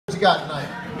got tonight?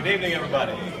 Good evening,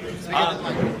 everybody.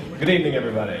 Good evening,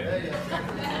 everybody.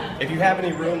 If you have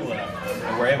any room left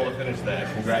and we're able to finish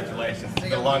that, congratulations. It's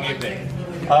been a long evening.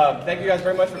 Thank you guys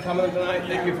very much for coming tonight.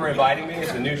 Thank you for inviting me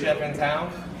as the new chef in town.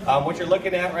 What you're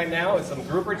looking at right now is some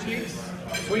grouper cheeks,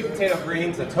 sweet potato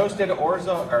greens, a toasted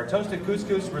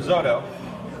couscous risotto,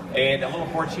 and a little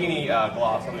porcini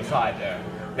gloss on the side there.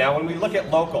 Now, when we look at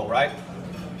local, right?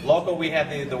 Local, we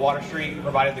had the Water Street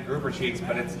provided the grouper cheeks,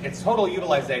 but it's total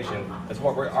utilization. That's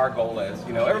what our goal is.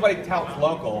 You know, everybody touts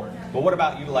local, but what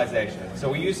about utilization?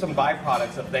 So we use some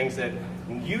byproducts of things that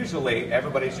usually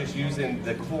everybody's just using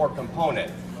the core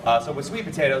component. So with sweet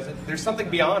potatoes, there's something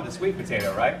beyond the sweet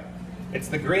potato, right? It's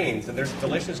the greens, and there's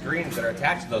delicious greens that are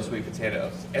attached to those sweet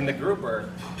potatoes. And the grouper,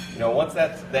 you know, once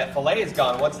that fillet is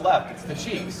gone, what's left? It's the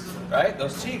cheeks, right?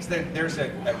 Those cheeks, there's a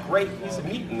great piece of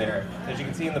meat in there, as you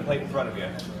can see in the plate in front of you.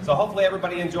 So hopefully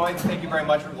everybody enjoyed. Thank you very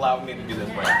much for allowing me to do this.